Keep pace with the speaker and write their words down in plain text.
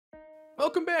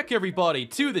Welcome back, everybody,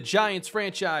 to the Giants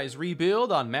franchise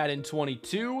rebuild on Madden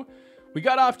 22. We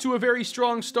got off to a very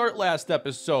strong start last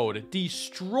episode,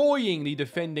 destroying the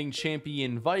defending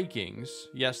champion Vikings.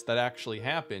 Yes, that actually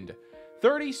happened.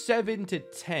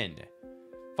 37-10.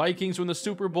 Vikings won the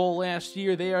Super Bowl last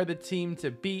year. They are the team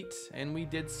to beat, and we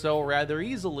did so rather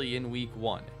easily in Week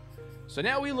 1. So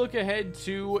now we look ahead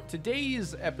to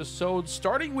today's episode,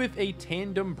 starting with a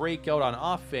tandem breakout on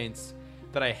offense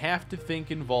that I have to think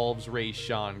involves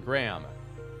Rashawn Graham.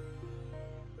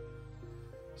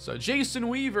 So Jason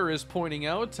Weaver is pointing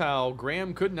out how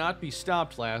Graham could not be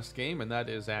stopped last game, and that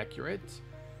is accurate.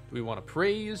 Do we want to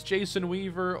praise Jason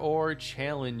Weaver or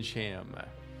challenge him?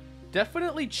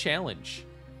 Definitely challenge.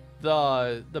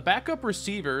 The backup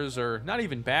receivers, or not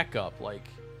even backup, like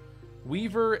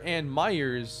Weaver and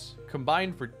Myers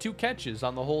combined for 2 catches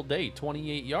on the whole day,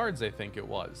 28 yards I think it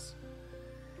was.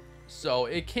 So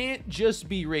it can't just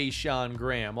be Rashawn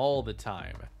Graham all the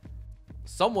time.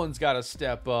 Someone's got to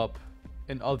step up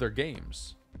in other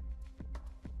games.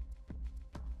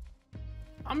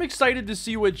 I'm excited to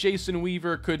see what Jason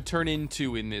Weaver could turn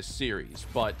into in this series,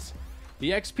 but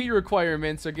the XP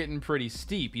requirements are getting pretty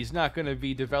steep. He's not going to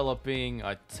be developing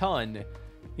a ton.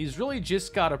 He's really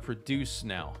just got to produce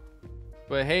now.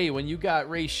 But hey, when you got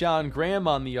Rashawn Graham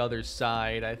on the other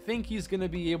side, I think he's going to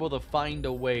be able to find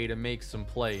a way to make some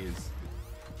plays.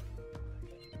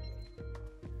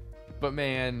 But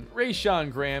man,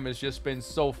 Rashawn Graham has just been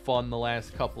so fun the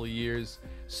last couple of years.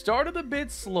 Started a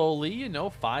bit slowly, you know,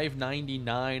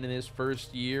 599 in his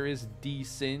first year is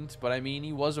decent. But I mean,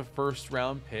 he was a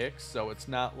first-round pick, so it's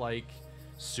not like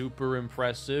super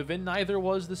impressive. And neither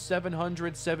was the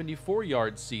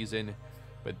 774-yard season.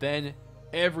 But then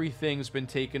everything's been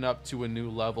taken up to a new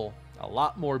level. A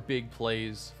lot more big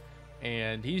plays.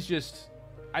 And he's just,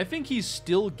 I think he's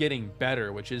still getting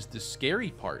better, which is the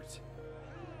scary part.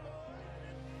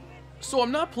 So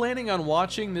I'm not planning on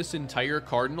watching this entire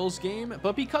Cardinals game,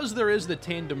 but because there is the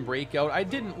tandem breakout, I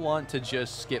didn't want to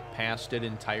just skip past it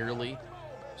entirely.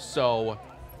 So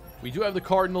we do have the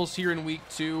Cardinals here in Week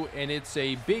 2, and it's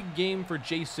a big game for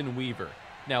Jason Weaver.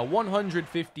 Now,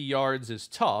 150 yards is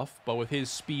tough, but with his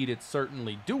speed, it's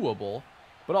certainly doable.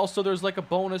 But also, there's like a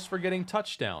bonus for getting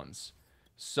touchdowns.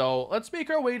 So let's make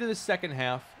our way to the second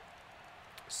half,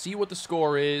 see what the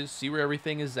score is, see where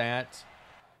everything is at.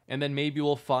 And then maybe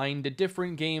we'll find a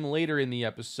different game later in the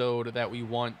episode that we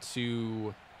want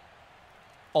to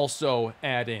also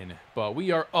add in. But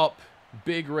we are up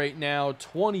big right now,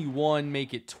 21,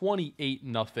 make it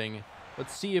 28-0.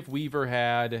 Let's see if Weaver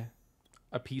had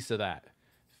a piece of that.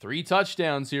 3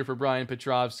 touchdowns here for Brian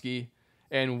Petrovsky.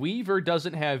 And Weaver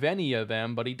doesn't have any of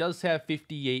them, but he does have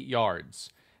 58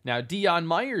 yards. Now, Deion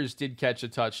Myers did catch a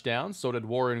touchdown, so did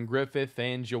Warren Griffith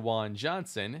and Juwan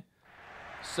Johnson.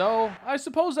 So, I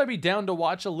suppose I'd be down to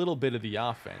watch a little bit of the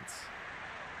offense.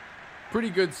 Pretty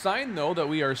good sign, though, that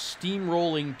we are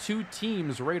steamrolling 2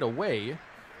 teams right away.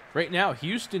 Right now,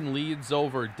 Houston leads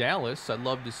over Dallas. I'd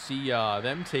love to see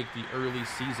them take the early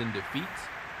season defeat.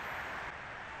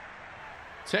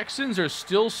 Texans are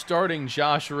still starting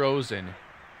Josh Rosen.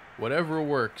 Whatever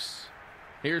works.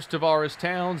 Here's Tavares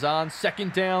Towns on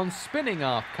second down, spinning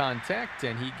off contact,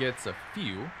 and he gets a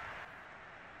few.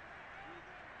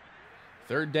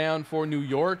 Third down for New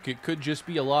York. It could just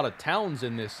be a lot of Towns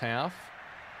in this half.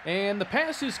 And the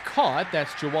pass is caught.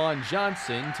 That's Juwan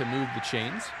Johnson to move the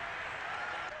chains.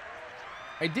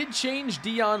 I did change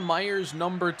Deion Myers'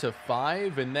 number to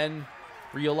 5 and then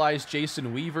realized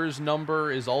Jason Weaver's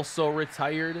number is also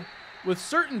retired. With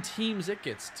certain teams, it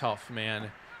gets tough,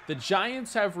 man. The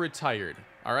Giants have retired.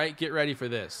 All right, get ready for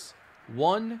this.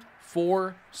 1,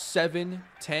 4, 7,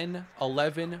 10,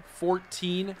 11,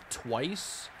 14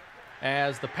 twice.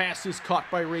 As the pass is caught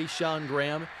by Rashawn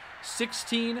Graham.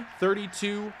 16,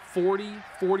 32, 40,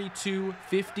 42,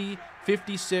 50,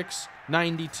 56,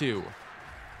 92.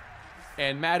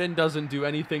 And Madden doesn't do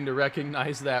anything to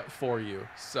recognize that for you.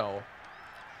 So,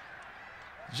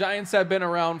 Giants have been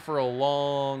around for a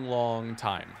long, long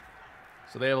time.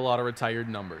 So they have a lot of retired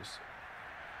numbers.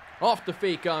 Off the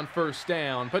fake on first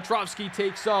down. Petrovsky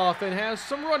takes off and has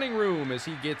some running room as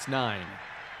he gets 9.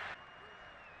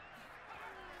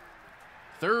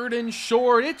 Third and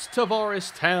short, it's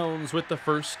Tavares Towns with the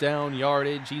first down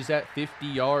yardage. He's at 50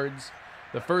 yards.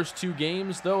 The first 2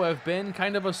 games, though, have been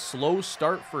kind of a slow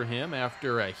start for him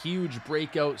after a huge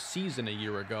breakout season a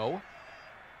year ago.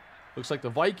 Looks like the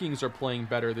Vikings are playing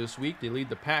better this week. They lead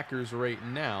the Packers right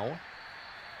now.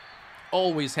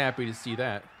 Always happy to see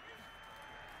that.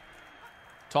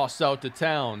 Toss out to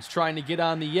Towns, trying to get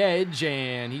on the edge,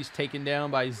 and he's taken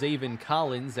down by Zaven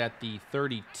Collins at the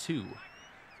 32.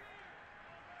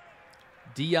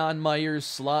 Deion Myers,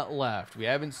 slot left. We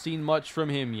haven't seen much from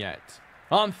him yet.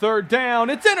 On third down,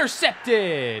 it's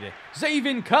intercepted.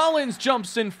 Zaven Collins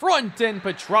jumps in front, and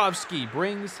Petrovsky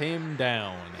brings him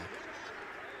down.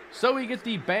 So we get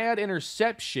the bad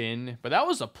interception, but that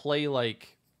was a play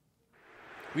like...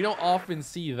 we don't often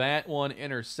see that one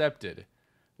intercepted.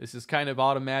 This is kind of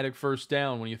automatic first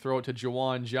down when you throw it to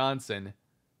Jawan Johnson.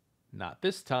 Not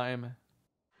this time.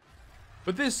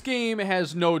 But this game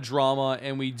has no drama,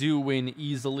 and we do win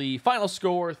easily. Final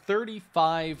score,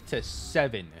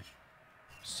 35-7.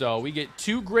 So we get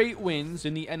 2 great wins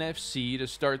in the NFC to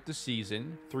start the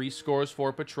season. 3 scores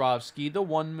for Petrovsky, the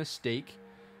 1 mistake.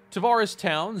 Tavares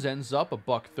Towns ends up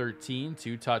 $113,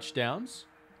 2 touchdowns.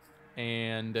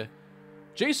 And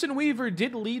Jason Weaver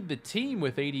did lead the team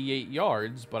with 88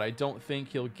 yards, but I don't think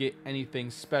he'll get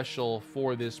anything special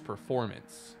for this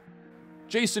performance.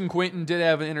 Jason Quinton did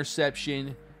have an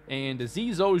interception, and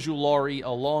Azeez Ojulari,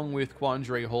 along with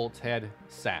Quandre Holt, had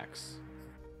sacks.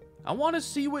 I want to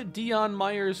see what Deion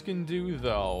Myers can do,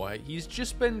 though. He's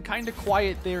just been kind of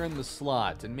quiet there in the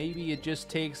slot, and maybe it just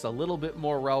takes a little bit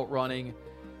more route running.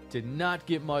 Did not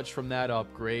get much from that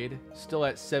upgrade. Still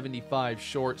at 75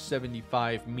 short,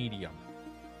 75 medium.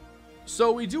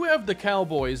 So we do have the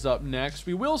Cowboys up next.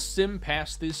 We will sim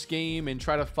past this game and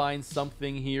try to find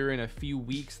something here in a few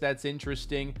weeks that's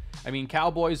interesting. I mean,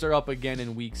 Cowboys are up again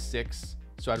in week 6,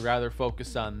 so I'd rather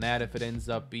focus on that if it ends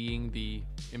up being the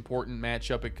important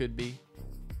matchup it could be.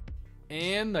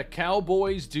 And the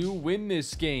Cowboys do win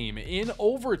this game in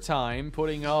overtime,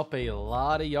 putting up a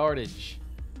lot of yardage.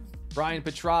 Brian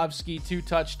Petrovsky, 2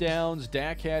 touchdowns.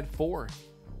 Dak had 4,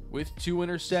 with 2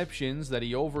 interceptions that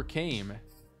he overcame.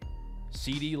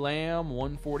 CeeDee Lamb,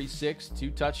 146,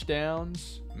 2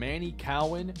 touchdowns. Manny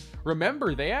Cowan.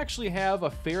 Remember, they actually have a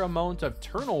fair amount of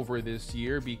turnover this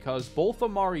year because both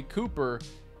Amari Cooper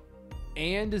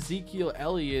and Ezekiel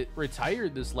Elliott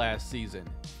retired this last season.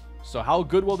 So how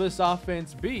good will this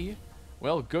offense be?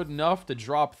 Well, good enough to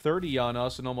drop 30 on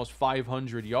us and almost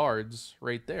 500 yards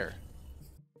right there.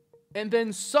 And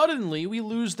then suddenly we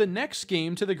lose the next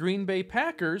game to the Green Bay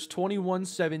Packers,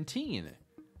 21-17.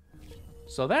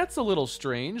 So that's a little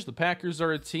strange. The Packers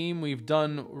are a team we've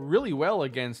done really well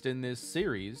against in this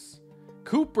series.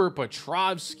 Cooper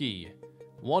Petrovsky,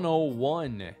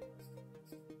 101.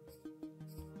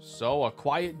 So a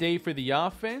quiet day for the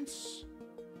offense.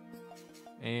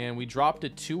 And we dropped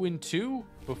it 2-2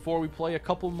 before we play a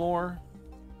couple more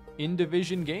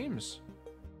in-division games.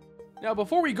 Now,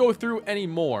 before we go through any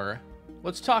more,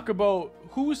 let's talk about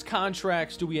whose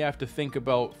contracts do we have to think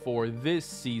about for this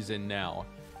season now.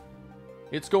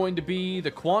 It's going to be the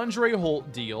Quandre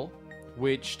Holt deal,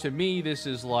 which to me, this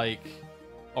is like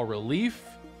a relief.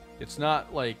 It's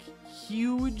not like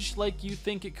huge like you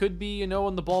think it could be, you know,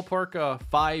 in the ballpark of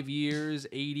 5 years,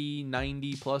 80,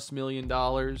 90 plus million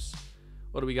dollars.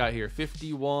 What do we got here?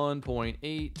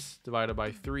 51.8 divided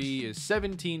by 3 is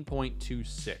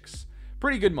 17.26.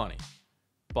 Pretty good money,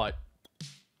 but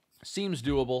seems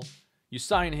doable. You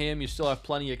sign him, you still have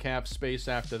plenty of cap space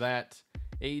after that.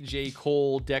 AJ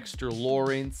Cole, Dexter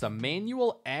Lawrence,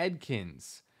 Emmanuel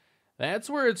Adkins. That's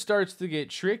where it starts to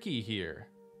get tricky here.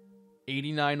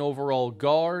 89 overall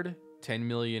guard, 10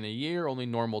 million a year, only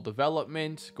normal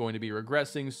development, going to be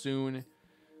regressing soon.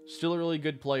 Still a really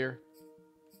good player.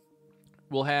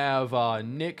 We'll have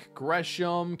Nick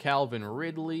Gresham, Calvin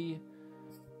Ridley,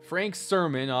 Frank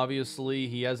Sermon. Obviously,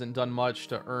 he hasn't done much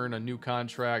to earn a new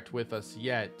contract with us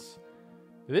yet.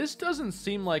 This doesn't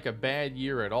seem like a bad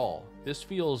year at all. This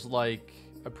feels like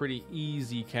a pretty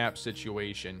easy cap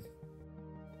situation.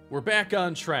 We're back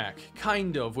on track,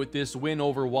 kind of, with this win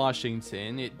over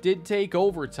Washington. It did take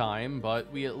overtime,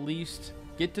 but we at least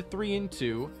get to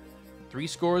 3-2. 3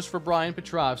 scores for Brian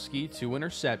Petrovsky, 2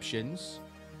 interceptions.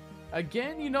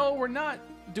 Again, you know, we're not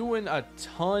doing a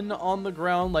ton on the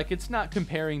ground. Like, it's not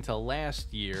comparing to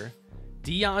last year.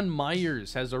 Deion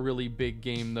Myers has a really big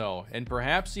game, though, and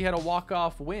perhaps he had a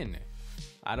walk-off win.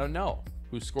 I don't know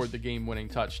who scored the game-winning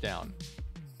touchdown,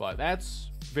 but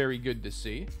that's very good to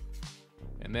see.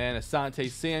 And then Asante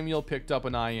Samuel picked up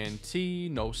an INT.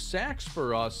 No sacks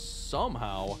for us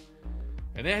somehow.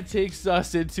 And that takes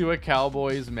us into a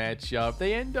Cowboys matchup.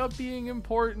 They end up being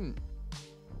important.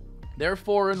 They're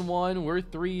 4-1. We're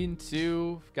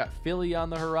 3-2. Got Philly on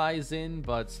the horizon,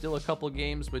 but still a couple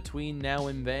games between now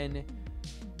and then.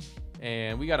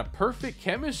 And we got a perfect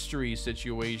chemistry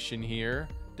situation here.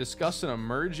 Discuss an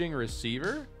emerging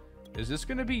receiver. Is this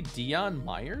going to be Deion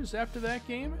Myers after that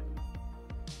game?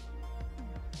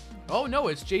 Oh, no,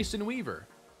 it's Jason Weaver.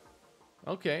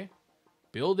 Okay.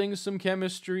 Building some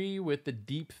chemistry with the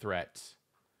deep threat.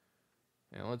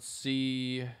 And let's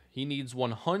see. He needs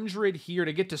 100 here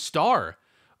to get to star.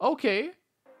 Okay.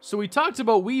 So we talked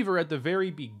about Weaver at the very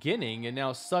beginning, and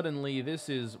now suddenly this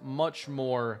is much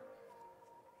more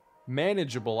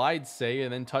manageable, I'd say.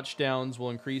 And then touchdowns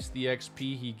will increase the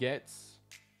XP he gets.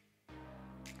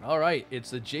 All right,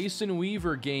 it's a Jason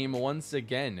Weaver game once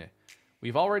again.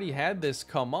 We've already had this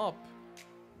come up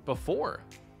before,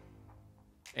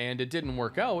 and it didn't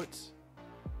work out,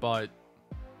 but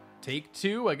take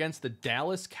two against the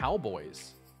Dallas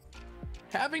Cowboys.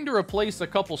 Having to replace a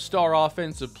couple star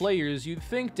offensive players, you'd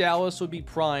think Dallas would be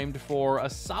primed for a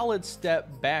solid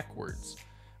step backwards,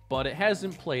 but it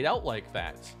hasn't played out like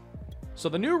that. So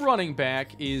the new running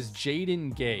back is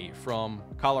Jaden Gay from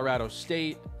Colorado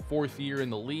State, 4th year in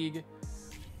the league.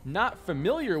 Not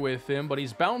familiar with him, but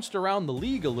he's bounced around the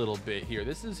league a little bit here.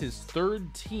 This is his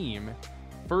 3rd team,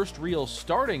 first real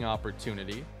starting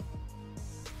opportunity.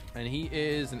 And he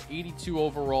is an 82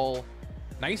 overall.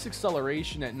 Nice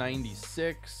acceleration at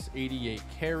 96, 88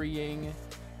 carrying.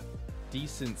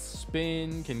 Decent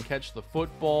spin, can catch the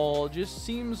football. Just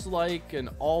seems like an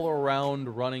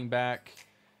all-around running back.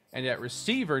 And at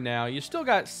receiver now, you still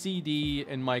got CD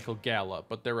and Michael Gallup,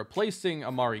 but they're replacing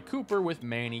Amari Cooper with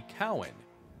Manny Cowan.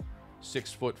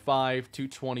 6'5",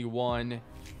 221.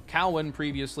 Cowan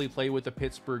previously played with the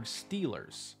Pittsburgh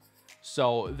Steelers.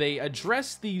 So they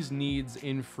address these needs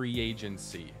in free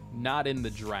agency, not in the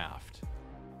draft.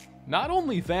 Not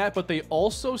only that, but they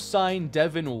also signed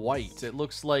Devin White, it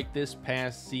looks like this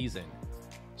past season.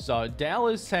 So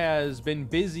Dallas has been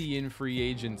busy in free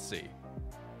agency.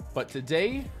 But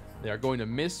today, they are going to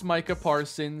miss Micah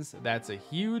Parsons. That's a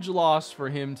huge loss for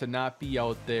him to not be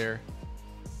out there.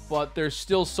 But there's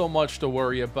still so much to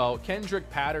worry about. Kendrick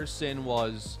Patterson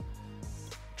was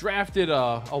drafted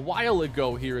a while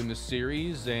ago here in the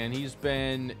series, and he's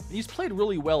played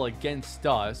really well against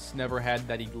us. Never had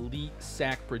that elite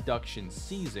sack production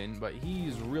season, but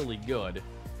he's really good.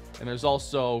 And there's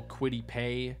also Kwity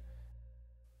Paye.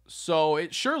 So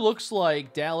it sure looks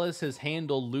like Dallas has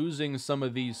handled losing some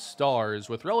of these stars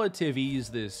with relative ease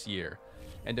this year.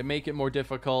 And to make it more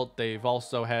difficult, they've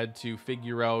also had to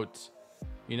figure out,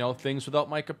 you know, things without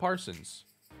Micah Parsons.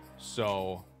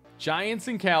 So Giants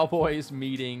and Cowboys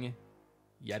meeting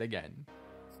yet again.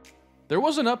 There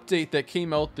was an update that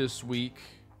came out this week,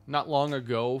 not long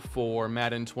ago, for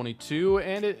Madden 22,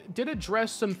 and it did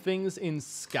address some things in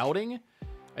scouting.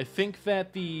 I think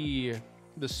that the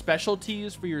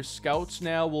specialties for your scouts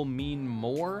now will mean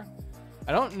more.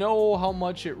 I don't know how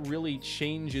much it really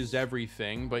changes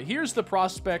everything, but here's the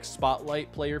prospect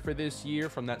spotlight player for this year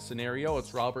from that scenario.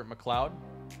 It's Robert McLeod.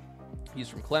 He's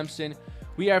from Clemson.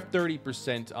 We have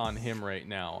 30% on him right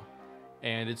now,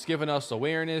 and it's given us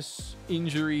awareness,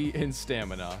 injury, and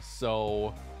stamina.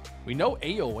 So we know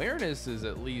awareness is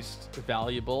at least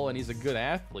valuable, and he's a good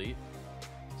athlete.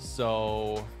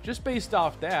 So just based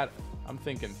off that, I'm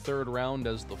thinking 3rd round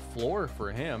as the floor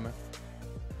for him.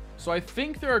 So I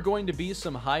think there are going to be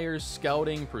some higher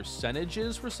scouting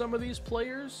percentages for some of these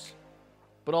players,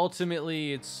 but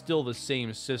ultimately it's still the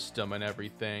same system and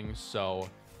everything. So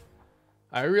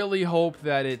I really hope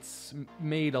that it's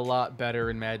made a lot better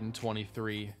in Madden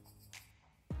 23.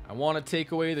 I want to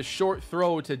take away the short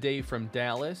throw today from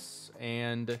Dallas,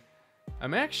 and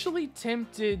I'm actually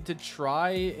tempted to try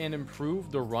and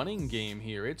improve the running game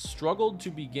here. It struggled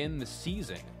to begin the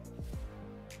season,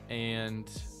 and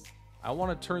I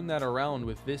want to turn that around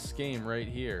with this game right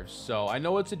here. So I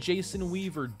know it's a Jason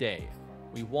Weaver day.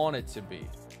 We want it to be.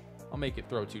 I'll make it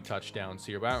throw 2 touchdowns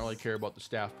here, but I don't really care about the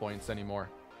staff points anymore.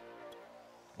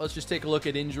 Let's just take a look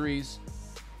at injuries.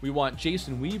 We want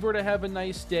Jason Weaver to have a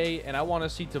nice day, and I want to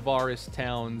see Tavares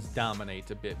Towns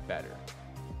dominate a bit better.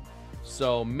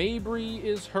 So Mabry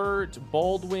is hurt,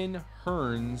 Baldwin,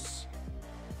 Hearns.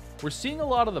 We're seeing a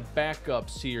lot of the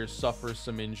backups here suffer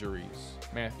some injuries.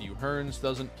 Matthew Hearns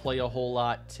doesn't play a whole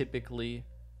lot typically.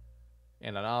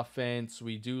 And on offense,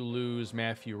 we do lose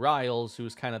Matthew Riles,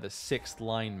 who's kind of the 6th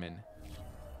lineman.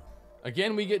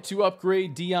 Again, we get to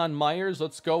upgrade Deion Myers.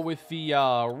 Let's go with the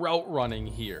route running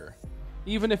here.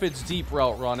 Even if it's deep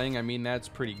route running, I mean, that's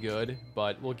pretty good.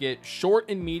 But we'll get short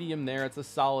and medium there. It's a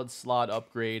solid slot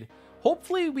upgrade.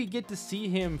 Hopefully, we get to see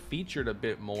him featured a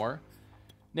bit more.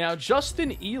 Now,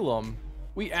 Justin Elam,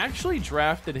 we actually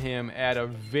drafted him at a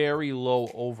very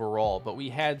low overall, but we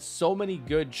had so many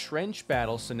good trench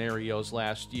battle scenarios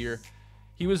last year.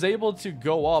 He was able to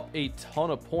go up a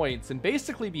ton of points and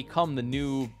basically become the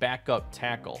new backup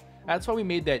tackle. That's why we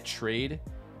made that trade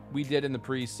we did in the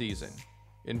preseason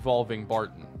involving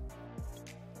Barton.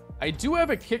 I do have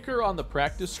a kicker on the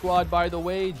practice squad, by the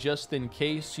way, just in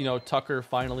case, you know, Tucker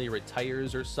finally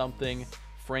retires or something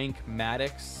Frank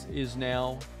Maddox is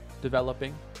now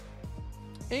developing.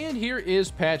 And here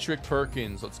is Patrick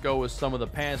Perkins. Let's go with some of the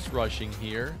pass rushing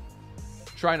here.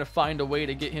 Trying to find a way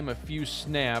to get him a few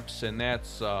snaps, and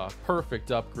that's a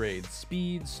perfect upgrade.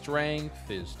 Speed, strength,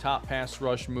 his top pass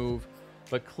rush move,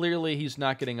 but clearly he's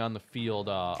not getting on the field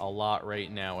a lot right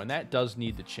now, and that does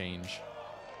need to change.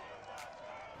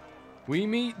 We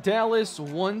meet Dallas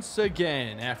once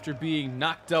again after being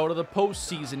knocked out of the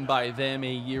postseason by them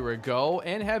a year ago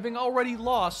and having already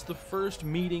lost the first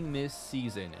meeting this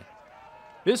season.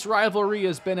 This rivalry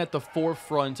has been at the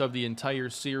forefront of the entire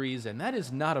series, and that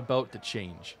is not about to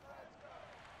change.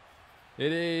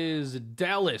 It is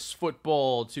Dallas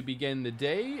football to begin the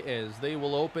day as they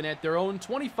will open at their own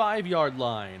 25-yard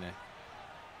line.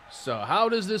 So how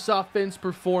does this offense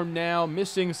perform now,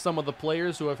 missing some of the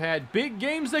players who have had big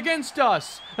games against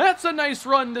us? That's a nice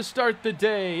run to start the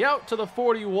day. Out to the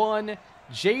 41,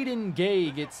 Jaden Gay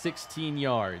gets 16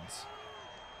 yards.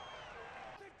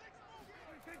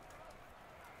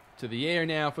 To the air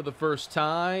now for the first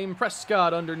time,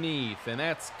 Prescott underneath, and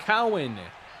that's Cowan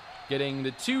getting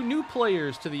the two new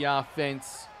players to the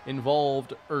offense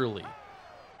involved early.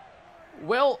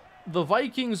 Well, the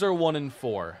Vikings are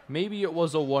 1-4. Maybe it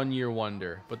was a one-year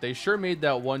wonder, but they sure made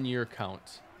that 1 year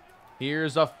count.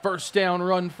 Here's a first down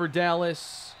run for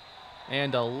Dallas,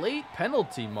 and a late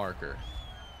penalty marker.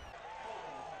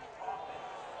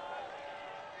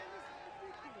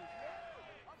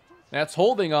 That's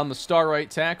holding on the star right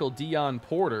tackle, Dion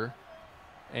Porter.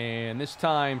 And this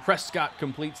time, Prescott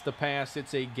completes the pass.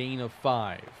 It's a gain of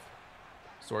 5.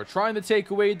 So we're trying to take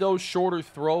away those shorter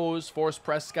throws, force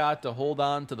Prescott to hold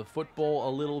on to the football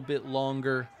a little bit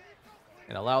longer,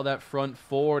 and allow that front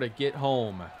four to get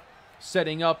home.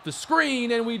 Setting up the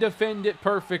screen, and we defend it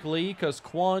perfectly because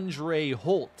Quandre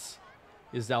Holt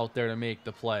is out there to make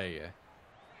the play.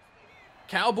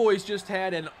 Cowboys just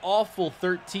had an awful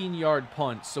 13-yard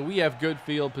punt, so we have good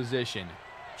field position.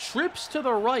 Trips to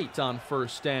the right on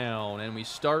first down, and we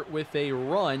start with a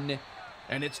run,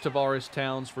 and it's Tavares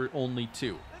Towns for only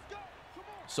 2.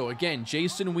 So again,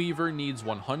 Jason Weaver needs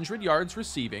 100 yards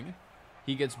receiving.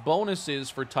 He gets bonuses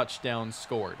for touchdowns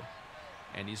scored.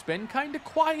 And he's been kind of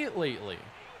quiet lately.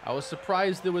 I was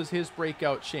surprised it was his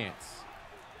breakout chance.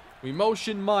 We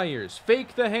motion Myers,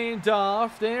 fake the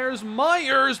handoff. There's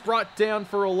Myers, brought down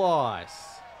for a loss.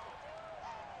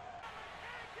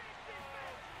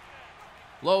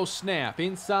 Low snap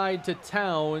inside to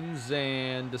Towns,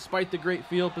 and despite the great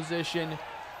field position,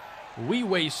 we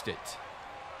waste it.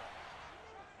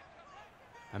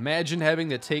 Imagine having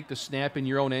to take the snap in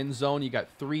your own end zone. You got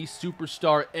 3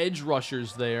 superstar edge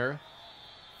rushers there.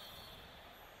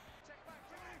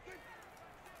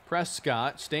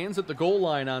 Prescott stands at the goal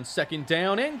line on second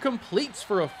down and completes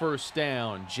for a first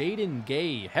down. Jaden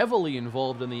Gay heavily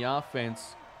involved in the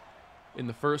offense in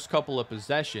the first couple of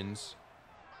possessions.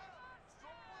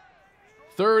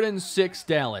 3rd and 6,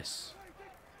 Dallas.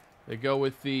 They go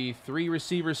with the 3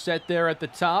 receiver set there at the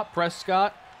top.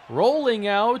 Prescott rolling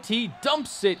out. He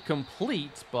dumps it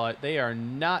complete, but they are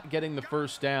not getting the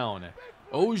first down.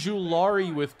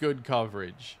 Ojulari with good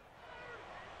coverage.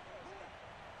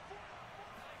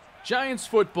 Giants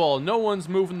football. No one's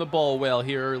moving the ball well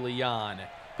here early on.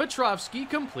 Petrovsky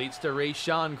completes to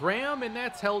Rashawn Graham, and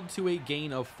that's held to a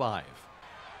gain of 5.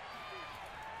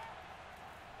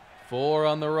 4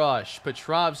 on the rush.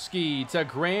 Petrovsky to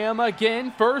Graham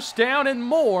again. First down and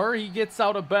more. He gets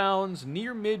out of bounds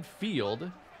near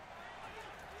midfield.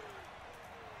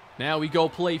 Now we go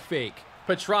play fake.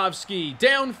 Petrovsky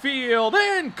downfield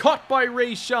and caught by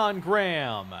Rashawn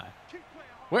Graham.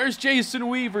 Where's Jason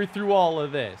Weaver through all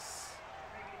of this?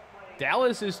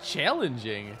 Dallas is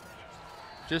challenging.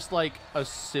 Just like a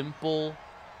simple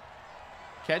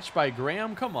catch by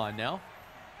Graham. Come on now.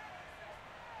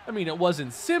 I mean, it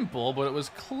wasn't simple, but it was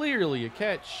clearly a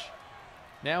catch.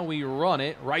 Now we run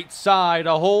it. Right side,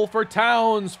 a hole for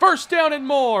Towns. First down and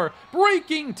more.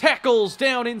 Breaking tackles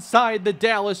down inside the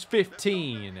Dallas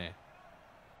 15.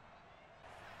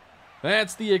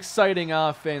 That's the exciting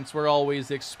offense we're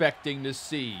always expecting to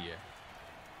see.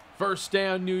 First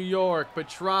down, New York.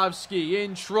 Petrovsky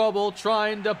in trouble,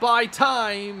 trying to buy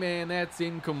time, and that's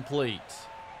incomplete.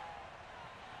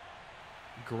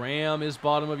 Graham is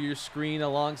bottom of your screen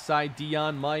alongside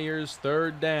Dion Myers.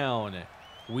 3rd down.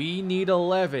 We need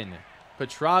 11.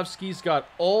 Petrovsky's got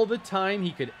all the time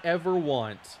he could ever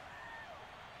want.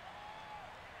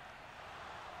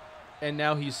 And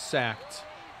now he's sacked.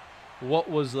 What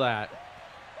was that?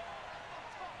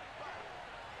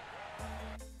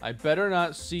 I better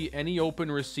not see any open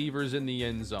receivers in the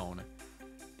end zone.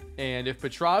 And if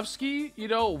Petrovsky,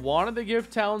 wanted to give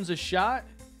Towns a shot,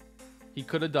 he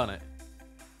could have done it.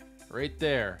 Right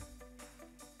there.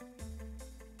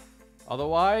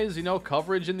 Otherwise, you know,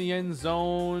 coverage in the end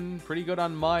zone. Pretty good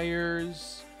on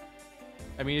Myers.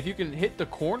 I mean, if you can hit the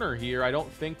corner here, I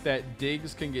don't think that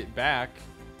Diggs can get back.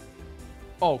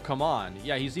 Oh, come on.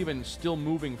 Yeah, he's even still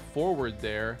moving forward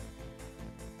there.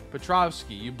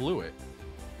 Petrovsky, you blew it.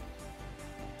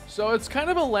 So it's kind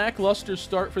of a lackluster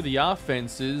start for the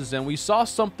offenses, and we saw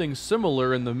something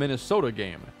similar in the Minnesota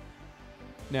game.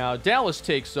 Now, Dallas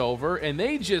takes over, and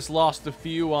they just lost a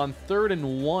few on 3rd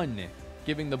and 1,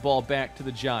 giving the ball back to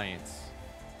the Giants.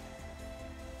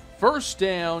 First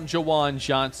down, Juwan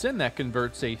Johnson. That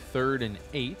converts a 3rd and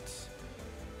 8.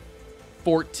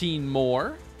 14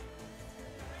 more.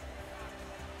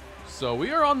 So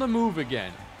we are on the move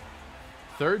again.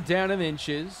 3rd down and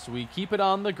inches. We keep it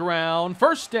on the ground.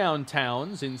 First down,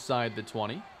 Towns inside the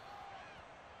 20.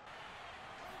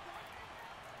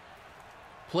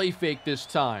 Play fake this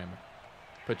time.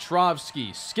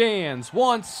 Petrovsky scans,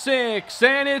 wants 6,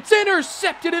 and it's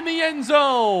intercepted in the end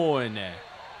zone.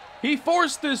 He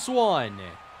forced this one.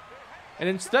 And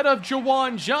instead of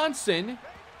Juwan Johnson,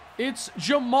 it's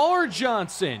Jamar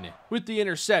Johnson with the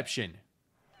interception.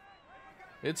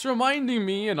 It's reminding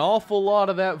me an awful lot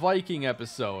of that Viking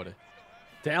episode.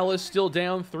 Dallas still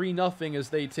down 3-0 as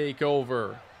they take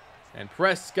over. And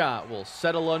Prescott will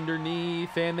settle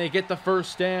underneath, and they get the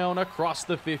first down across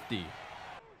the 50.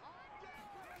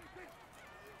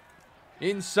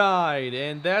 Inside,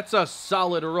 and that's a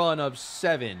solid run of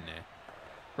 7.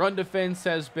 Run defense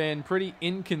has been pretty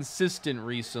inconsistent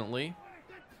recently.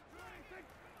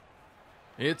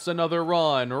 It's another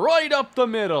run right up the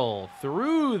middle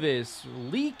through this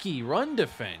leaky run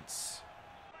defense.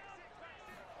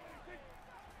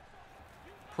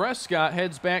 Prescott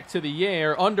heads back to the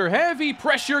air. Under heavy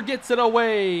pressure, gets it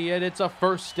away, and it's a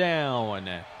first down.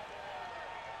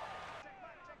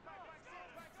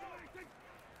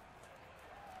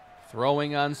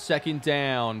 Throwing on 2nd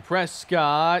down.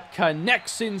 Prescott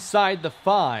connects inside the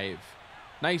 5.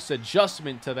 Nice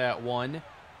adjustment to that one.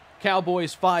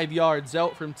 Cowboys 5 yards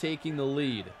out from taking the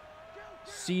lead.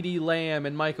 CeeDee Lamb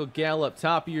and Michael Gallup,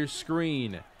 top of your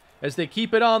screen, as they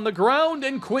keep it on the ground,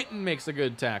 and Quinton makes a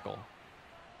good tackle.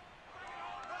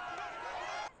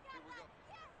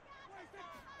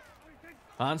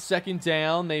 On 2nd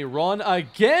down, they run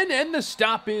again, and the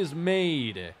stop is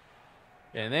made.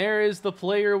 And there is the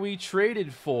player we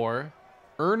traded for,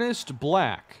 Ernest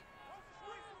Black.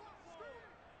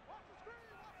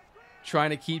 Trying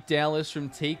to keep Dallas from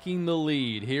taking the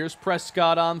lead. Here's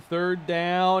Prescott on 3rd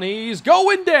down. He's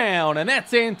going down, and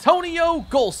that's Antonio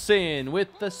Golson with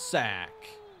the sack.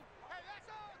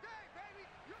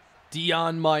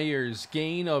 Deion Myers,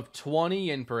 gain of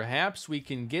 20, and perhaps we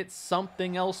can get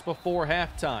something else before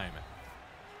halftime.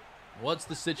 What's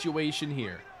the situation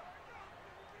here?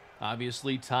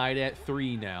 Obviously tied at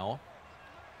 3 now.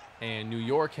 And New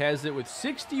York has it with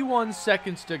 61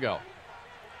 seconds to go.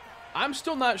 I'm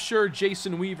still not sure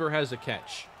Jason Weaver has a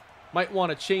catch. Might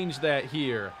want to change that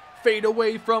here. Fade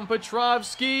away from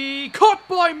Petrovsky. Caught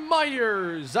by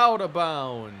Myers. Out of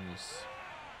bounds.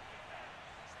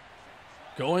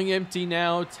 Going empty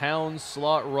now. Towns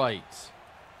slot right.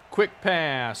 Quick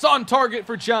pass. On target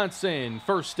for Johnson.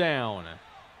 First down.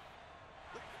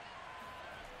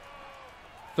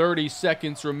 30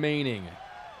 seconds remaining.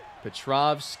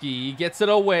 Petrovsky gets it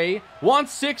away.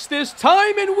 Wants 6 this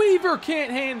time, and Weaver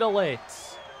can't handle it.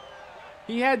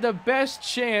 He had the best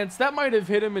chance. That might have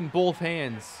hit him in both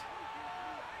hands.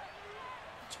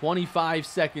 25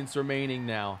 seconds remaining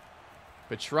now.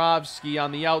 Petrovsky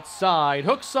on the outside.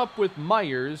 Hooks up with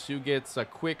Myers, who gets a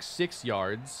quick 6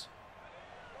 yards.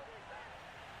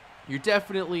 You're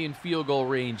definitely in field goal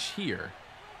range here.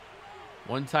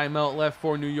 1 timeout left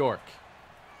for New York.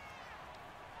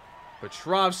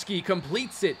 Petrovsky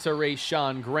completes it to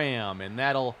Rashawn Graham, and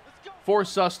that'll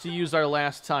force us to use our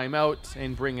last timeout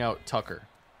and bring out Tucker.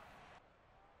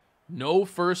 No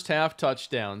first half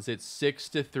touchdowns. It's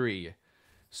 6-3.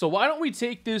 So why don't we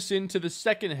take this into the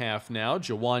second half now?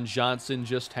 Juwan Johnson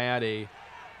just had a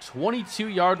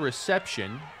 22-yard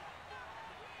reception.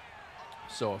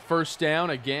 So a first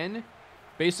down again.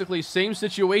 Basically same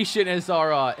situation as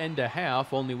our end of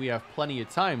half, only we have plenty of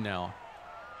time now.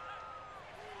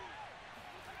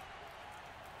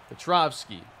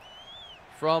 Petrovsky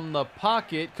from the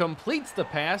pocket completes the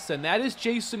pass, and that is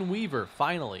Jason Weaver,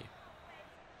 finally.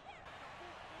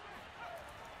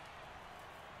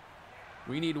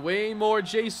 We need way more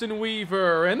Jason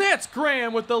Weaver, and that's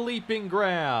Graham with the leaping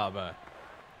grab.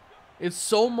 It's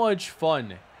so much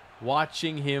fun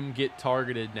watching him get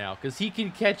targeted now, because he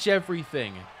can catch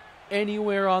everything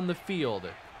anywhere on the field.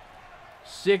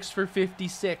 6 for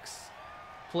 56.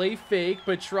 Play fake.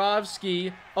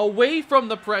 Petrovsky away from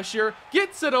the pressure.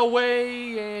 Gets it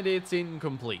away, and it's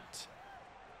incomplete.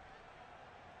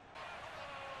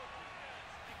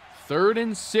 3rd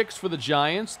and 6 for the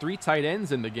Giants. 3 tight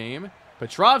ends in the game.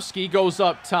 Petrovsky goes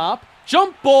up top.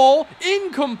 Jump ball.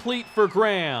 Incomplete for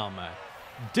Graham.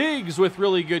 Diggs with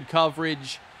really good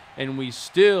coverage. And we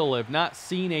still have not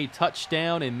seen a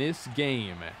touchdown in this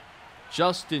game.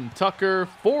 Justin Tucker,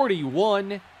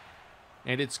 41.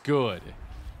 And it's good.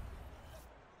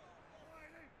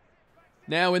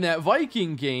 Now, in that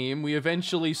Viking game, we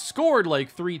eventually scored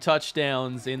like 3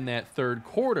 touchdowns in that 3rd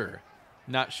quarter.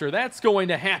 Not sure that's going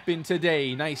to happen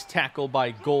today. Nice tackle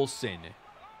by Golson.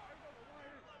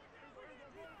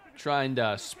 Trying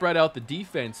to spread out the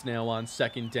defense now on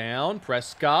 2nd down.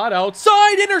 Prescott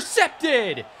outside,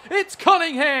 intercepted. It's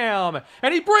Cunningham,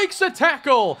 and he breaks a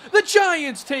tackle. The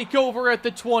Giants take over at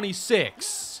the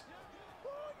 26.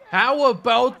 How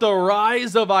about the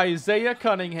rise of Isaiah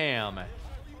Cunningham?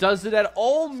 Does it at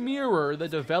all mirror the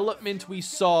development we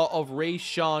saw of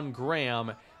Rashawn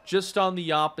Graham just on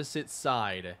the opposite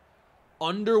side?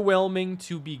 Underwhelming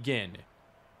to begin.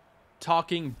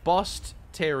 Talking bust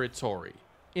territory.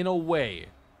 In a way,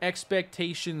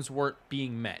 expectations weren't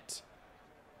being met.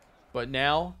 But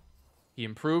now, he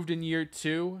improved in year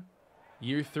 2.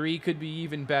 Year 3 could be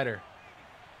even better.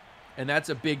 And that's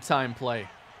a big-time play.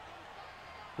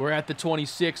 We're at the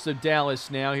 26 of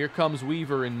Dallas now. Here comes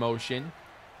Weaver in motion.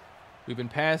 We've been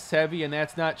pass heavy, and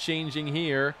that's not changing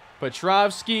here.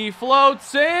 Petrovsky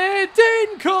floats it.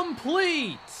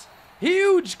 Incomplete.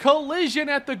 Huge collision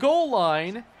at the goal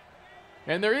line.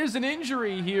 And there is an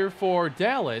injury here for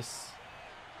Dallas.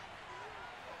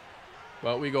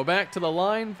 But we go back to the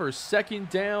line for 2nd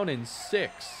down and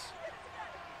 6.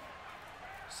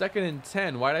 2nd and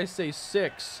 10. Why'd I say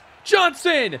 6?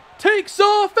 Johnson takes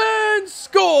off and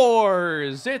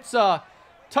scores. It's a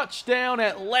touchdown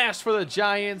at last for the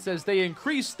Giants as they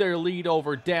increase their lead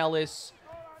over Dallas.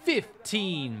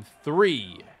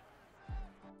 15-3.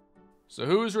 So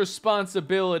whose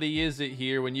responsibility is it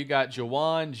here when you got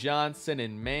Juwan Johnson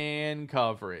in man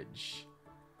coverage?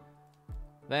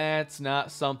 That's not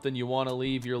something you want to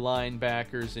leave your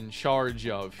linebackers in charge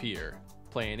of here.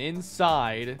 Playing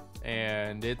inside,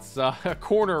 and it's a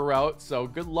corner route, so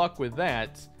good luck with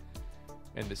that.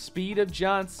 And the speed of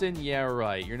Johnson, yeah,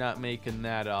 right. You're not making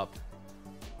that up.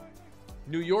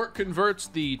 New York converts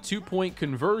the 2-point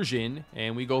conversion,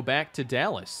 and we go back to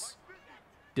Dallas.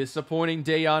 Disappointing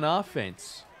day on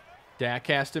offense. Dak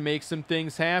has to make some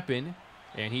things happen,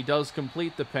 and he does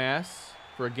complete the pass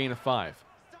for a gain of 5.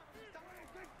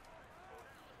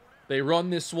 They run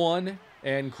this one,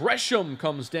 and Gresham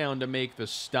comes down to make the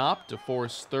stop to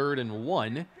force 3rd and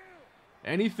 1.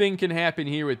 Anything can happen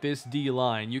here with this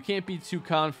D-line. You can't be too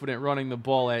confident running the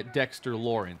ball at Dexter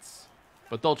Lawrence.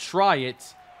 But they'll try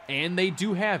it, and they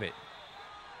do have it.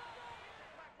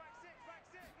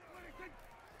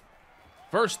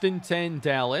 1st and 10,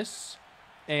 Dallas.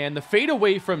 And the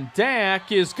fadeaway from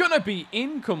Dak is going to be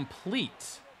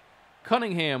incomplete.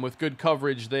 Cunningham with good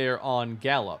coverage there on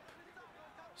Gallup.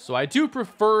 So I do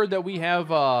prefer that we have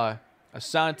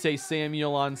Asante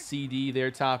Samuel on CD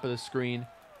there, top of the screen.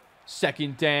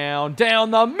 2nd down,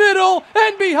 down the middle,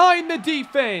 and behind the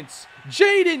defense.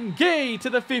 Jaden Gay to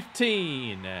the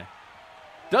 15.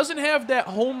 Doesn't have that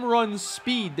home run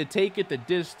speed to take it the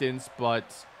distance,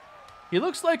 but he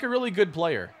looks like a really good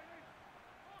player.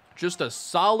 Just a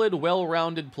solid,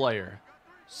 well-rounded player.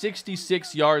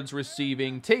 66 yards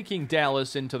receiving, taking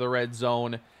Dallas into the red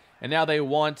zone. And now they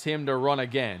want him to run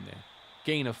again.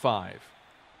 Gain of 5.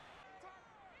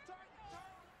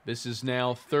 This is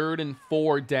now 3rd and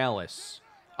 4, Dallas.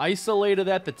 Isolated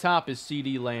at the top is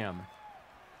CeeDee Lamb.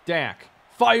 Dak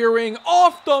firing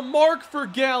off the mark for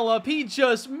Gallup. He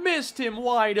just missed him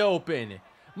wide open.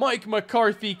 Mike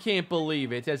McCarthy can't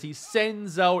believe it as he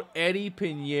sends out Eddie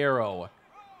Pinheiro.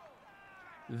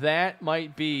 That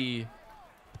might be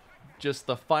just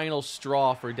the final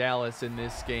straw for Dallas in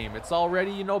this game. It's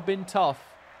already, been tough.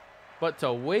 But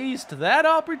to waste that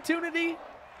opportunity,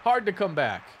 hard to come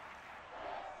back.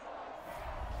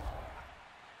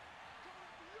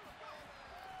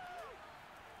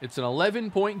 It's an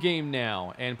 11-point game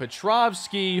now, and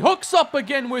Petrovsky hooks up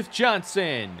again with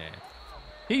Johnson.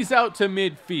 He's out to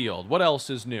midfield. What else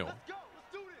is new?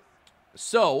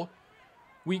 So,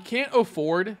 we can't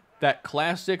afford that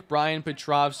classic Brian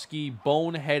Petrovsky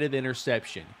boneheaded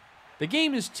interception. The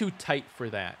game is too tight for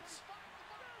that.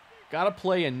 Got to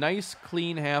play a nice,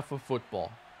 clean half of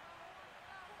football.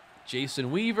 Jason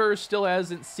Weaver still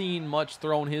hasn't seen much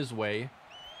thrown his way.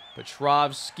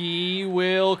 Petrovsky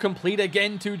will complete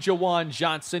again to Juwan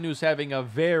Johnson, who's having a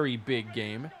very big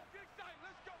game.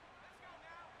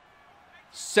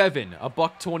 7, a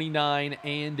 $129,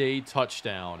 and a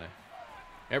touchdown.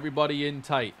 Everybody in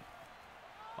tight.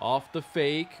 Off the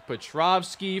fake,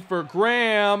 Petrovsky for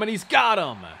Graham, and he's got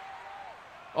him.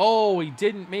 Oh, he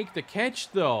didn't make the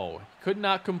catch, though. He could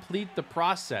not complete the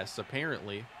process,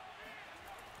 apparently.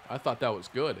 I thought that was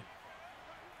good.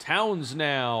 Towns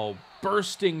now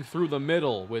bursting through the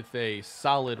middle with a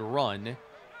solid run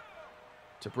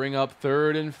to bring up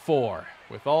 3rd and 4.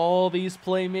 With all these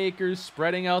playmakers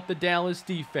spreading out the Dallas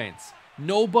defense.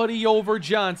 Nobody over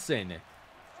Johnson.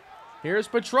 Here's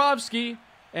Petrovsky,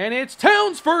 and it's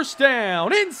Towns' first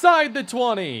down inside the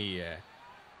 20.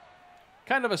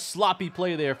 Kind of a sloppy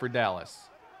play there for Dallas.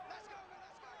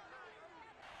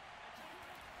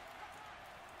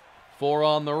 4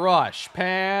 on the rush.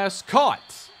 Pass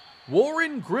caught.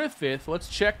 Warren Griffith, let's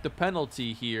check the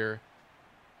penalty here.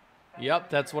 Yep,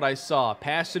 that's what I saw.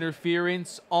 Pass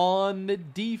interference on the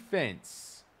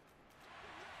defense.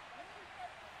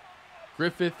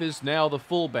 Griffith is now the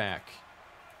fullback.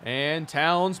 And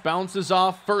Towns bounces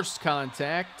off first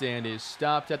contact and is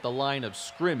stopped at the line of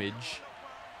scrimmage.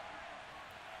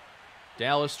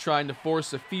 Dallas trying to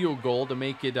force a field goal to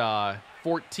make it a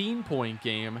 14-point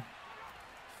game.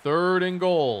 3rd and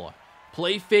goal.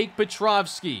 Play fake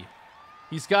Petrovsky.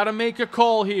 He's got to make a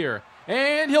call here.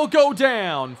 And he'll go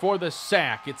down for the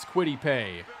sack. It's Kwity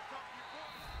Paye.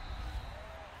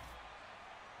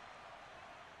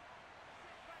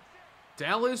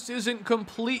 Dallas isn't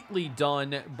completely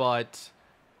done, but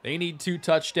they need 2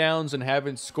 touchdowns and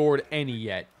haven't scored any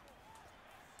yet.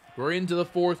 We're into the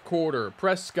 4th quarter.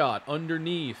 Prescott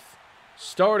underneath,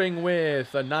 starting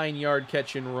with a 9-yard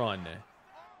catch and run.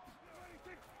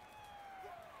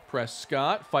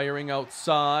 Prescott firing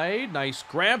outside. Nice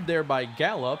grab there by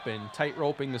Gallup and tight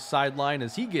roping the sideline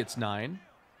as he gets 9.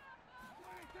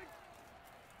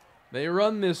 They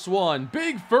run this one.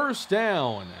 Big first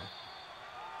down.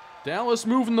 Dallas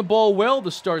moving the ball well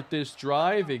to start this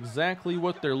drive. Exactly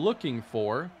what they're looking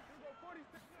for.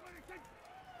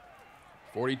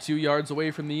 42 yards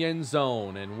away from the end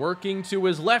zone. And working to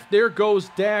his left, there goes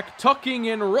Dak, tucking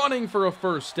and running for a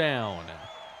first down.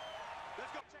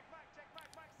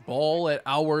 Ball at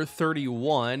our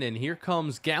 31, and here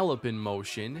comes Gallup in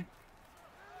motion.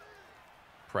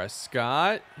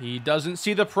 Prescott, he doesn't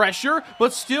see the pressure,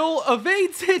 but still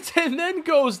evades it and then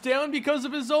goes down because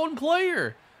of his own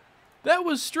player. That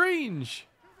was strange.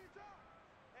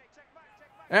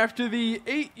 After the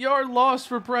 8-yard loss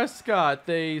for Prescott,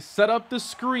 they set up the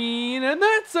screen, and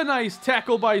that's a nice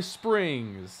tackle by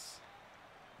Springs.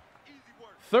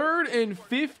 3rd and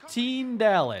 15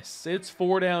 Dallas. It's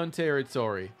 4-down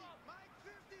territory.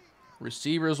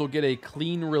 Receivers will get a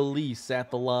clean release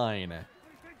at the line.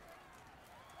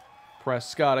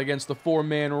 Prescott against the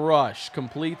 4-man rush.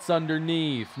 Completes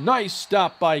underneath. Nice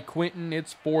stop by Quentin.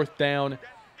 It's 4th down.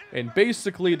 And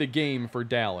basically the game for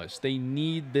Dallas. They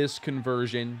need this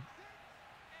conversion.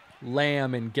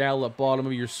 Lamb and Gallup, bottom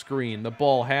of your screen. The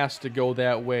ball has to go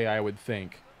that way, I would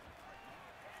think.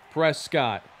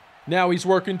 Prescott. Now he's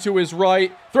working to his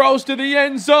right. Throws to the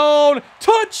end zone.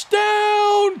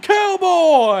 Touchdown,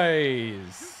 Cowboys!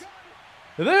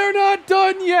 They're not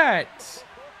done yet.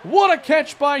 What a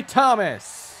catch by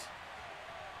Thomas.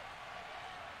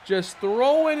 Just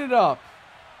throwing it up.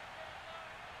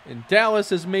 And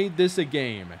Dallas has made this a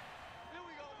game.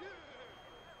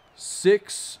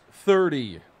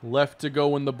 6:30 left to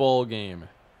go in the ball game.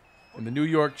 And the New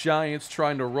York Giants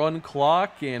trying to run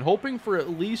clock and hoping for at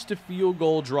least a field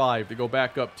goal drive to go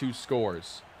back up 2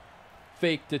 scores.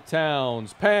 Fake to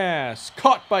Towns. Pass.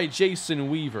 Caught by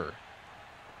Jason Weaver.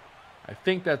 I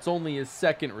think that's only his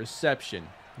 2nd reception.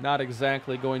 Not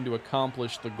exactly going to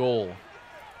accomplish the goal.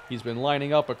 He's been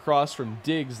lining up across from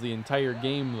Diggs the entire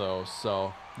game, though,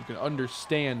 so you can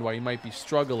understand why he might be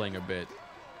struggling a bit.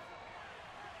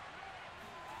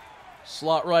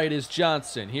 Slot right is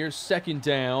Johnson. Here's 2nd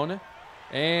down.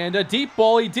 And a deep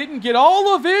ball. He didn't get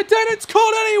all of it, and it's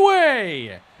caught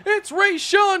anyway. It's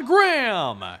Rashawn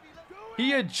Graham.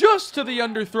 He adjusts to the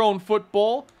underthrown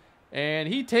football, and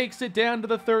he takes it down to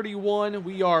the 31.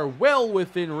 We are well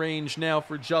within range now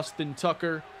for Justin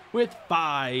Tucker with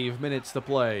 5 minutes to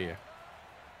play.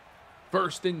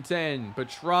 1st and 10.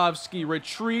 Petrovsky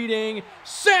retreating.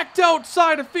 Sacked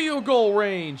outside of field goal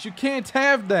range. You can't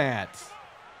have that.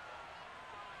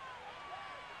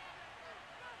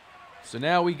 So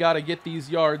now we got to get these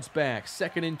yards back.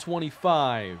 2nd and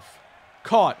 25.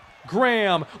 Caught.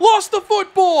 Graham lost the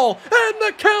football, and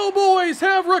the Cowboys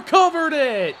have recovered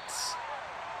it.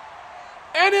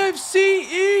 NFC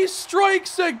East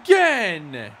strikes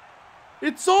again.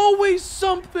 It's always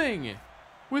something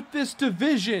with this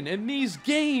division and these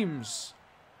games.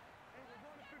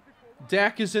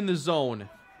 Dak is in the zone.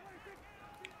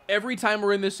 Every time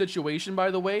we're in this situation, by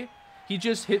the way, he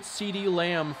just hits CD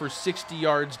Lamb for 60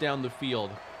 yards down the field.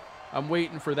 I'm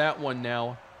waiting for that one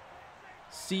now.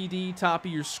 CD, top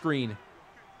of your screen.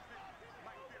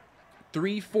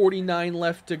 3:49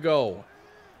 left to go.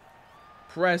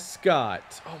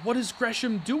 Prescott. Oh, what is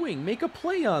Gresham doing? Make a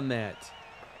play on that.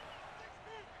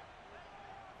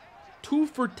 2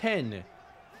 for 10.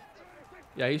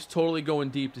 Yeah, he's totally going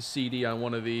deep to CD on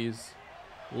one of these.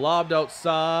 Lobbed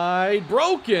outside.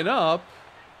 Broken up.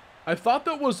 I thought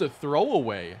that was a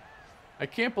throwaway. I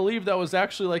can't believe that was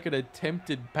actually like an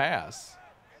attempted pass.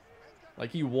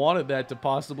 Like he wanted that to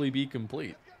possibly be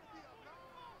complete.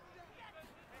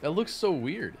 That looks so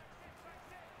weird.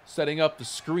 Setting up the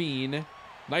screen.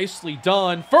 Nicely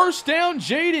done. First down,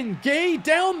 Jaden Gay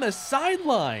down the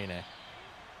sideline.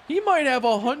 He might have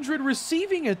 100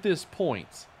 receiving at this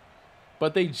point.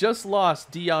 But they just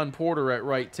lost Deion Porter at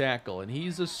right tackle, and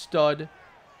he's a stud,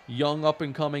 young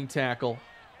up-and-coming tackle.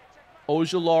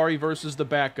 Ojulari versus the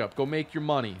backup. Go make your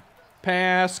money.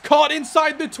 Pass. Caught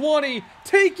inside the 20.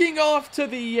 Taking off to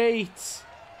the 8.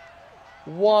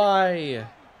 Why?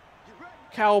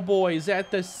 Cowboys at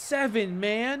the 7,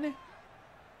 man.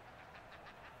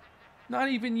 Not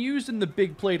even using the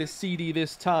big play to CD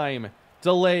this time.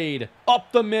 Delayed.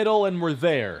 Up the middle, and we're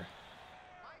there.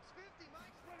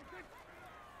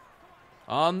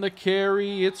 On the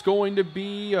carry, it's going to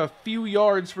be a few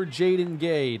yards for Jaden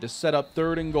Gay to set up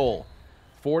 3rd and goal.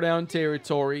 4 down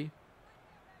territory.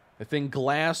 I think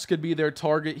Glass could be their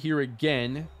target here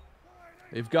again.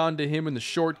 They've gone to him in the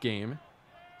short game.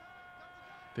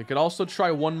 They could also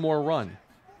try one more run.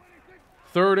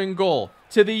 3rd and goal.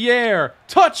 To the air.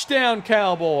 Touchdown,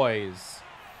 Cowboys.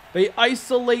 They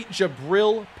isolate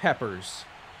Jabril Peppers.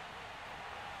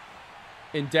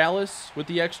 And Dallas, with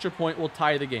the extra point, will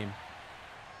tie the game.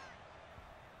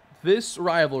 This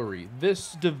rivalry,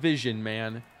 this division,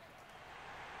 man.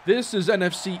 This is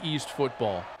NFC East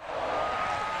football.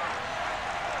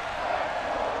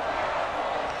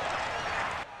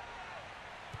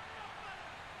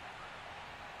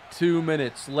 Two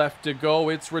minutes left to go.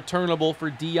 It's returnable for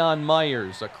Deion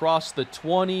Myers across the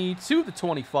 20 to the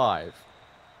 25.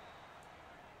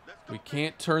 We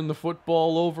can't turn the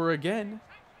football over again.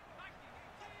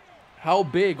 How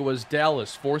big was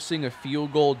Dallas forcing a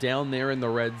field goal down there in the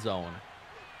red zone?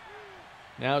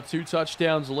 Now 2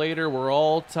 touchdowns later, we're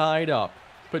all tied up.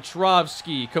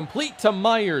 Petrovsky complete to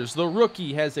Myers. The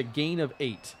rookie has a gain of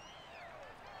 8.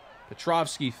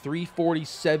 Petrovsky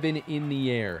 347 in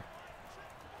the air.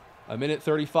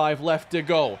 1:35 left to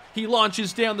go. He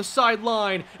launches down the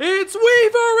sideline. It's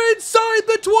Weaver inside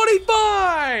the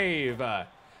 25.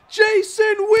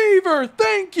 Jason Weaver,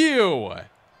 thank you.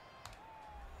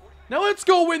 Now let's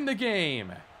go win the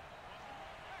game.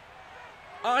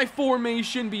 I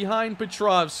formation behind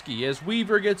Petrovsky as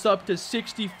Weaver gets up to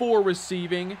 64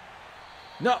 receiving.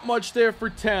 Not much there for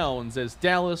Towns as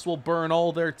Dallas will burn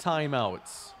all their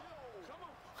timeouts.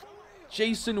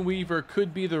 Jason Weaver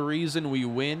could be the reason we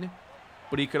win,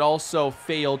 but he could also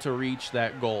fail to reach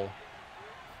that goal.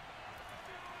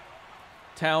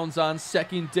 Towns on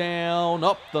 2nd down,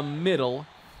 up the middle.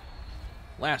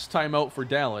 Last timeout for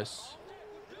Dallas.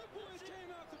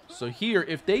 So here,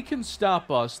 if they can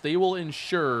stop us, they will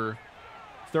ensure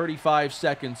 35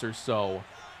 seconds or so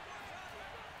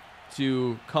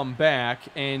to come back.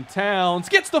 And Towns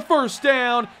gets the first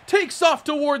down, takes off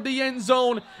toward the end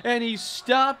zone, and he's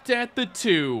stopped at the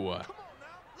 2.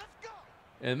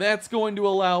 And that's going to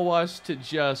allow us to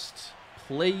just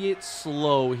play it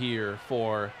slow here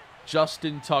for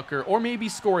Justin Tucker, or maybe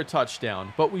score a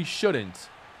touchdown, but we shouldn't.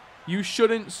 You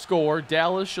shouldn't score.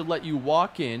 Dallas should let you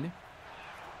walk in.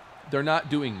 They're not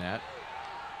doing that.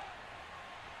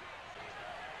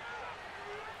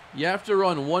 You have to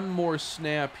run one more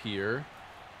snap here.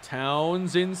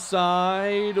 Towns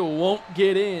inside, won't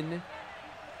get in.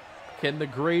 Can the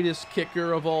greatest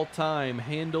kicker of all time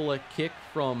handle a kick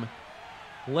from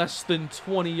less than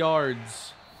 20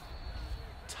 yards?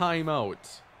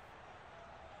 Timeout.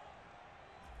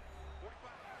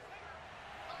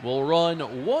 We'll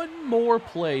run one more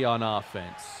play on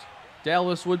offense.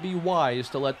 Dallas would be wise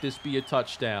to let this be a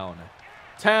touchdown.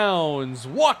 Towns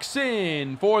walks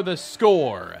in for the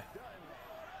score.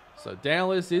 So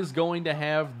Dallas is going to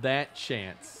have that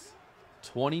chance.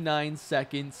 29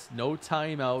 seconds, no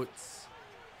timeouts.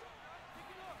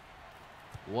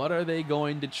 What are they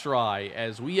going to try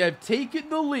as we have taken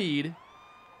the lead?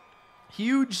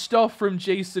 Huge stuff from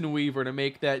Jason Weaver to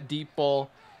make that deep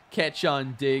ball catch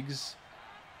on Diggs.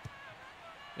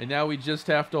 And now we just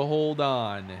have to hold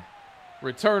on.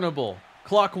 Returnable.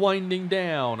 Clock winding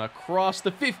down across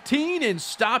the 15 and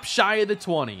stop shy of the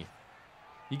 20.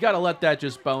 You got to let that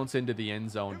just bounce into the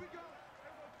end zone.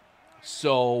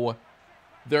 So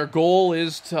their goal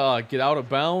is to get out of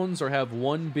bounds or have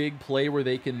one big play where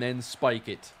they can then spike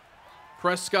it.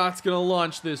 Prescott's going to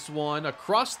launch this one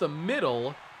across the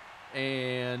middle,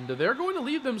 and they're going to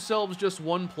leave themselves just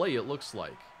one play, it looks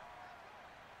like.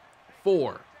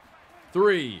 4,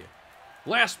 3,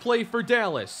 last play for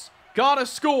Dallas. Gotta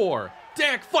score.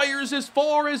 Dak fires as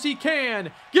far as he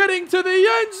can. Getting to the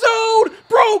end zone.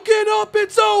 Broken up.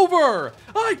 It's over.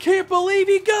 I can't believe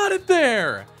he got it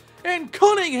there. And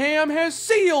Cunningham has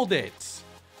sealed it.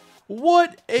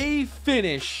 What a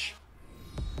finish.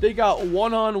 They got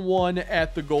one-on-one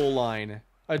at the goal line.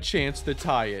 A chance to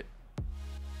tie it.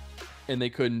 And they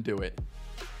couldn't do it.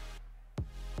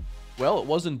 Well, it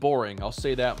wasn't boring. I'll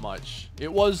say that much.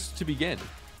 It was to begin.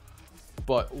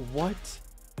 But what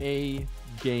a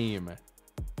game.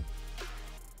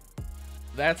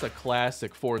 That's a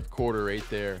classic fourth quarter right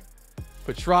there.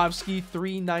 Petrovsky,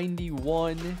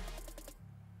 391.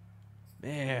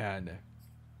 Man.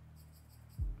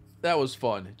 That was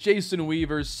fun. Jason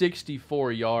Weaver,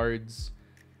 64 yards.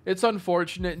 It's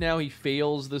unfortunate now he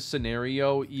fails the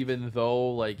scenario, even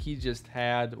though, like, he just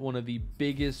had one of the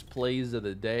biggest plays of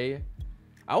the day.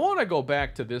 I want to go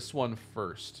back to this one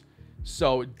first.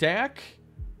 So, Dak,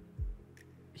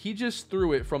 he just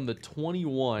threw it from the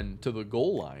 21 to the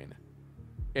goal line.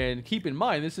 And keep in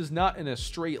mind, this is not in a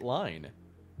straight line.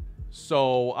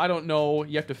 So, I don't know.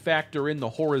 You have to factor in the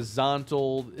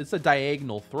horizontal. It's a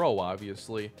diagonal throw,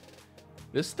 obviously.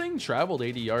 This thing traveled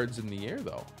 80 yards in the air,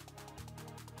 though.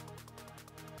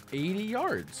 80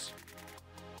 yards.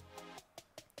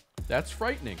 That's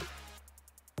frightening.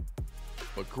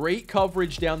 But great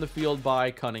coverage down the field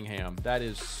by Cunningham. That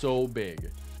is so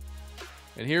big.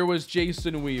 And here was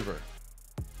Jason Weaver.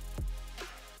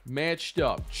 Matched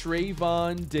up.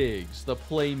 Trayvon Diggs, the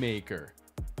playmaker.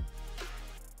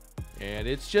 And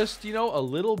it's just, you know, a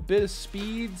little bit of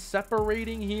speed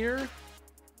separating here.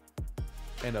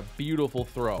 And a beautiful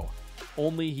throw.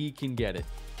 Only he can get it.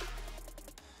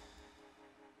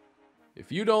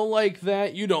 If you don't like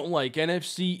that, you don't like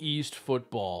NFC East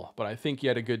football. But I think you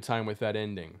had a good time with that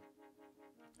ending.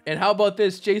 And how about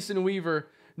this, Jason Weaver?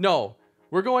 No,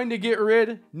 we're going to get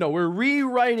rid. No, we're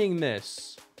rewriting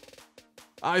this.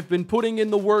 I've been putting in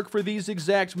the work for these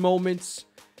exact moments.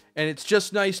 And it's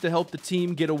just nice to help the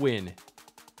team get a win.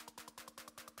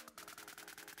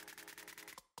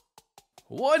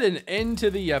 What an end to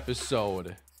the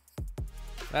episode.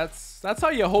 That's how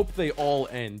you hope they all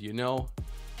end, you know?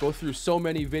 Go through so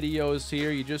many videos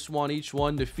here. You just want each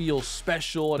one to feel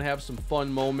special and have some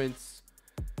fun moments.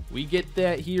 We get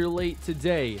that here late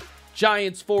today.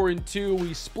 Giants 4-2.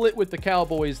 We split with the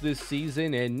Cowboys this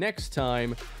season. And next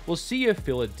time, we'll see if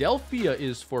Philadelphia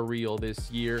is for real this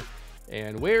year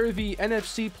and where the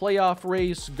NFC playoff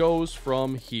race goes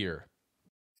from here.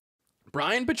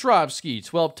 Brian Petrovsky,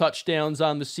 12 touchdowns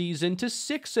on the season to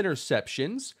 6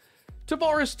 interceptions.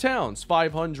 Tavares Towns,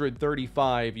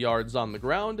 535 yards on the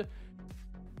ground.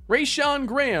 Rashawn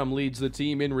Graham leads the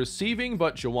team in receiving,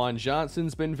 but Jawan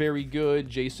Johnson's been very good.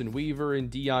 Jason Weaver and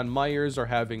Deion Myers are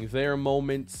having their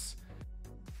moments.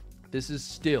 This is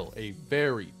still a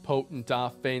very potent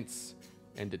offense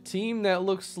and a team that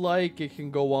looks like it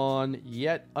can go on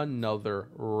yet another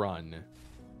run.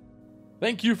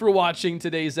 Thank you for watching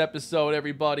today's episode,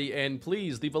 everybody, and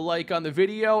please leave a like on the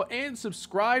video and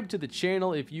subscribe to the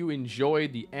channel if you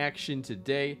enjoyed the action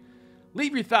today.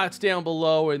 Leave your thoughts down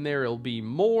below, and there will be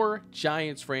more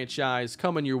Giants franchise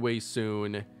coming your way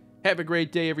soon. Have a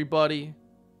great day, everybody,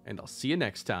 and I'll see you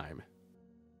next time.